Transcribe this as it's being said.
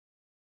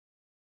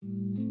Hiya.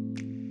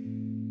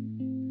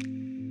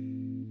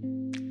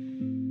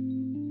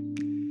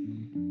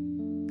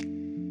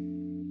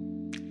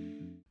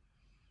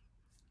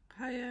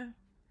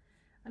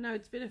 I know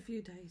it's been a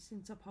few days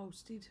since I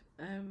posted,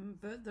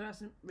 but there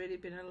hasn't really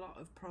been a lot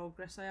of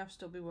progress. I have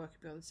still been working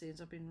behind the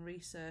scenes. I've been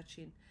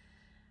researching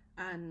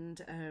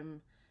and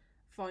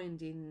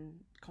finding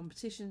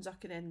competitions I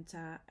can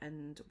enter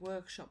and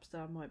workshops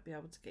that I might be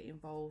able to get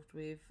involved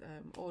with,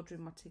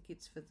 ordering my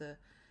tickets for the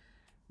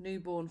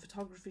newborn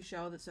photography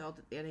show that's held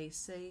at the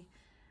NEC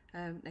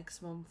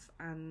next month,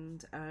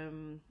 and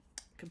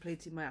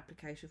completing my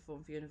application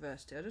form for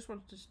university. I just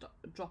wanted to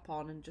drop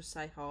on and just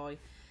say hi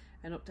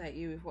and update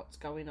you with what's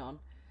going on,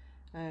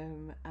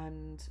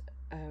 and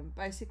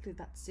basically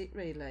that's it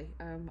really.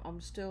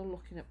 I'm still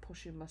looking at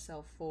pushing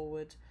myself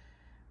forward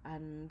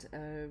and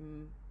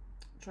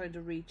trying to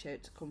reach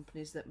out to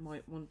companies that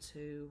might want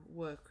to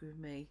work with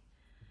me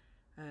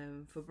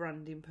for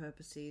branding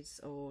purposes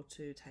or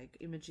to take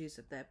images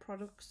of their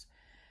products.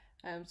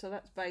 So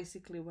that's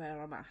basically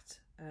where I'm at.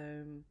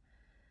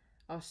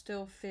 I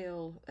still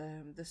feel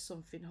there's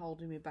something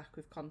holding me back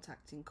with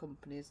contacting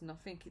companies, and I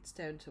think it's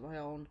down to my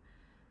own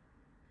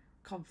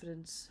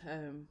confidence,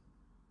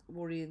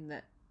 worrying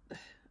that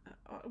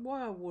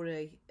why I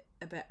worry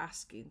about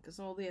asking, because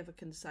all they ever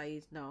can say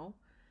is no,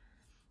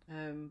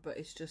 but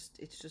it's just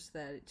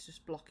there, it's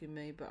just blocking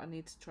me. But I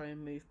need to try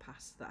and move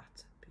past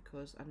that,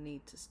 because I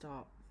need to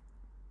start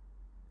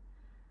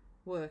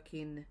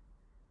working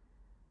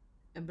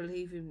and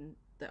believing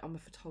that I'm a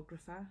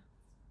photographer,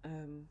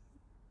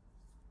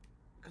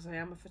 because I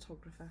am a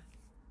photographer.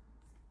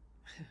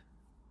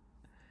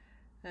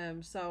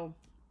 So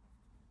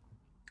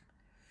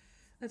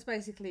that's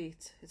basically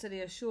it. It's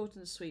only a short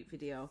and sweet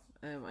video.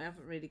 I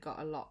haven't really got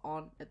a lot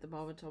on at the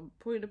moment. I'm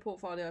putting a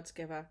portfolio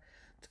together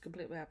to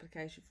complete my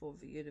application for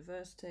the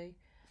university.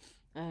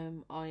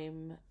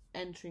 I'm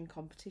entering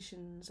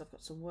competitions. I've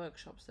got some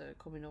workshops that are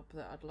coming up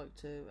that I'd like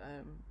to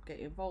get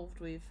involved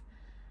with,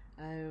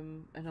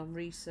 and I'm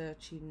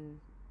researching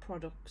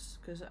products,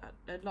 because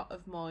a lot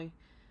of my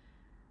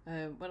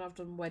when I've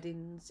done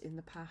weddings in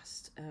the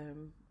past,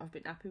 I've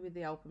been happy with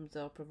the albums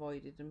that I've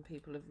provided and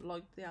people have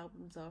liked the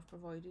albums that I've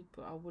provided,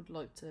 but I would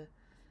like to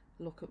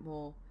look at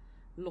more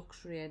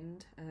luxury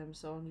end,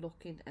 so I'm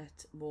looking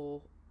at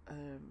more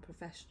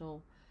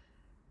professional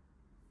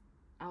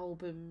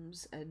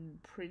albums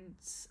and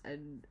prints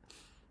and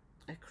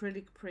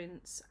acrylic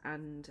prints,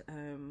 and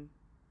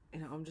you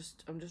know, I'm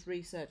just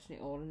researching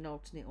it all and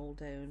noting it all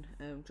down,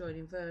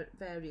 joining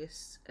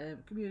various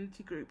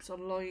community groups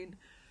online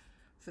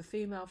for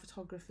female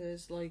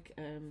photographers, like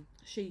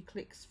She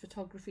Clicks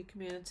photography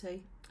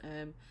community,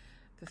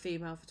 for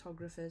female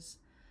photographers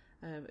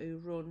who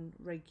run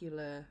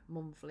regular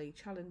monthly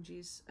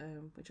challenges,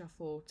 which I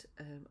thought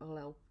will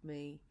help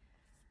me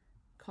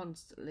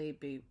constantly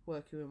be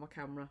working with my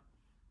camera.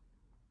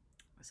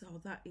 So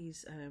that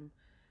is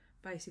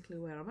basically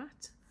where I'm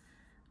at,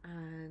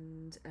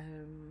 and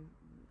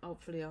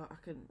hopefully I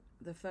can,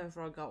 the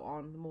further I go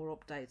on, the more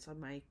updates I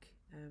make,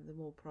 the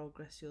more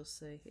progress you'll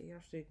see. You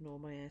have to ignore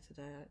my hair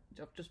today.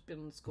 I've just been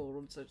on the school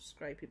run, so just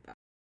scrape it back.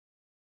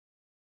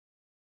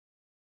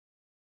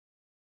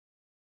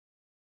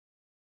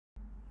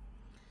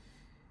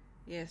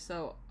 Yeah,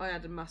 so I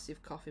had a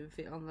massive coughing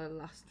fit on the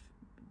last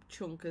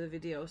chunk of the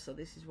video, so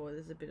this is why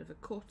there's a bit of a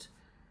cut.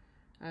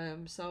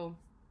 So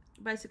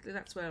basically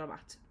that's where I'm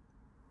at.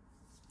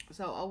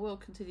 So I will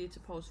continue to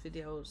post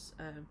videos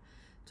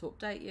to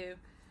update you,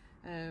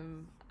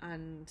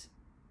 and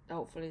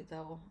hopefully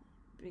they'll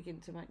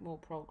begin to make more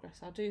progress.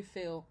 I do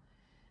feel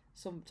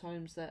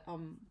sometimes that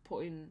I'm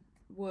putting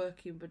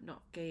work in but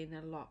not getting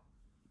a lot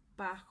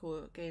back,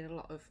 or getting a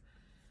lot of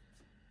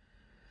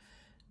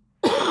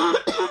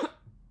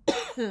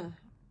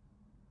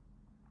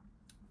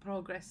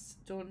progress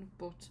done,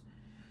 but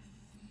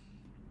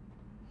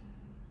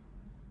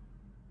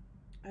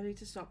I need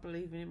to stop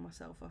believing in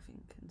myself, I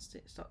think, and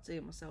start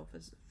seeing myself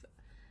as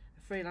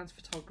a freelance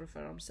photographer.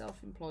 I'm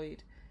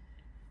self-employed.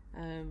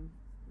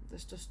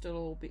 There's just still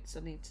all bits I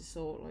need to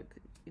sort, like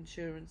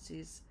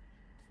insurances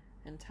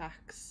and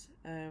tax,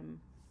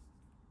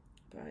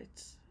 but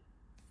it's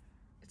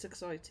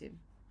exciting.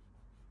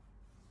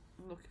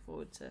 I'm looking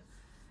forward to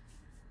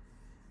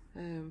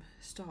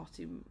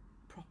starting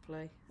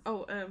properly.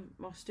 Oh,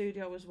 my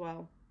studio as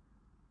well.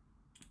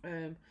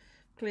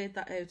 Cleared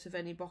that out of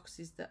any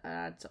boxes that I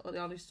had. So the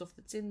only stuff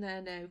that's in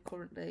there now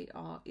currently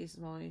is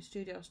my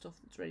studio stuff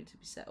that's ready to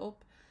be set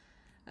up.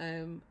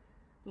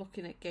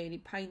 Looking at getting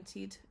it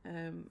painted,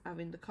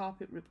 having the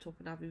carpet ripped up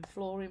and having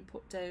flooring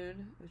put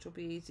down, which will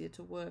be easier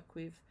to work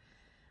with.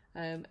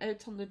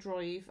 Out on the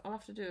drive, I'll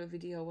have to do a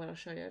video where I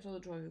show you. Out on the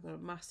drive, we've got a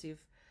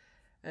massive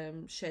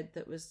shed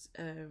that was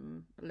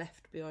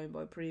left behind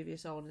by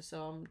previous owners,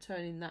 so I'm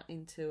turning that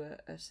into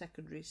a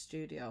secondary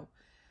studio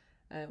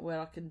where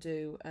I can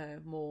do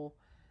more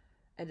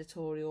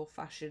editorial,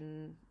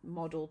 fashion,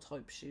 model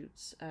type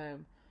shoots,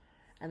 and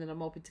then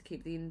I'm hoping to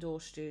keep the indoor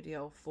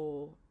studio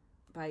for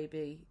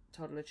baby,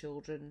 toddler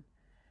children,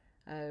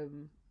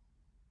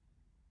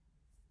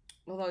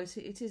 although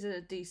it is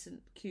a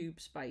decent cube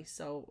space,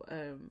 so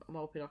I'm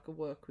hoping I can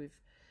work with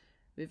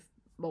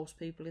most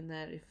people in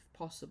there if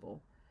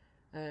possible.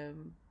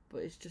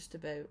 But it's just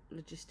about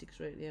logistics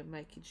really, and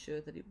making sure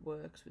that it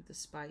works with the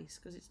space,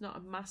 because it's not a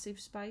massive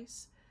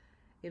space.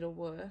 It'll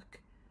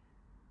work.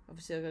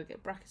 Obviously I've got to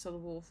get brackets on the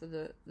wall for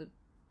the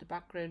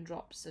background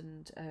drops,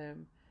 and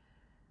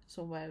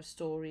somewhere of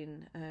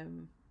storing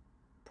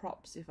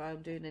props if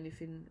I'm doing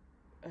anything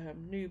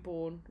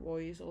newborn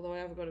wise, although I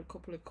have got a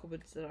couple of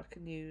cupboards that I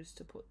can use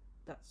to put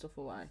that stuff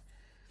away.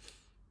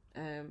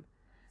 And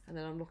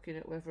then I'm looking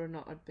at whether or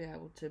not I'd be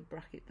able to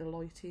bracket the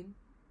lighting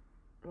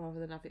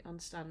rather than have it on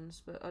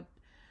stands, but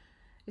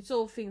it's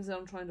all things that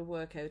I'm trying to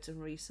work out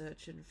and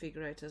research and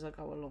figure out as I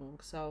go along,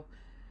 so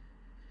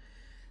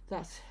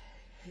that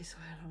is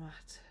where I'm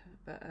at.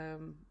 But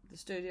the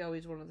studio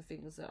is one of the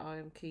things that I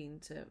am keen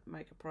to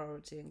make a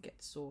priority and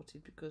get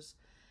sorted, because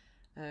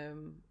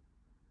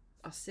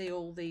I see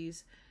all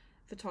these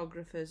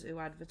photographers who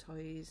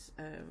advertise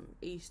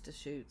Easter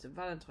shoots and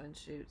Valentine's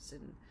shoots,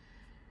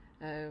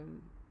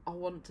 and I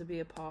want to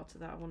be a part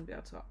of that. I want to be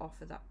able to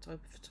offer that type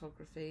of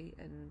photography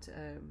and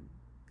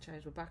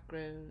change my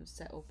background,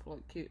 set up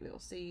like cute little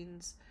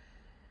scenes.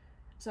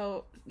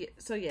 So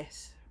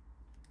yes,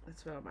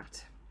 that's where I'm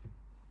at.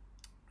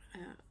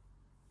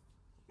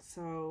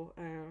 So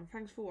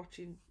thanks for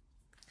watching,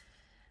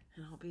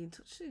 and I'll be in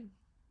touch soon.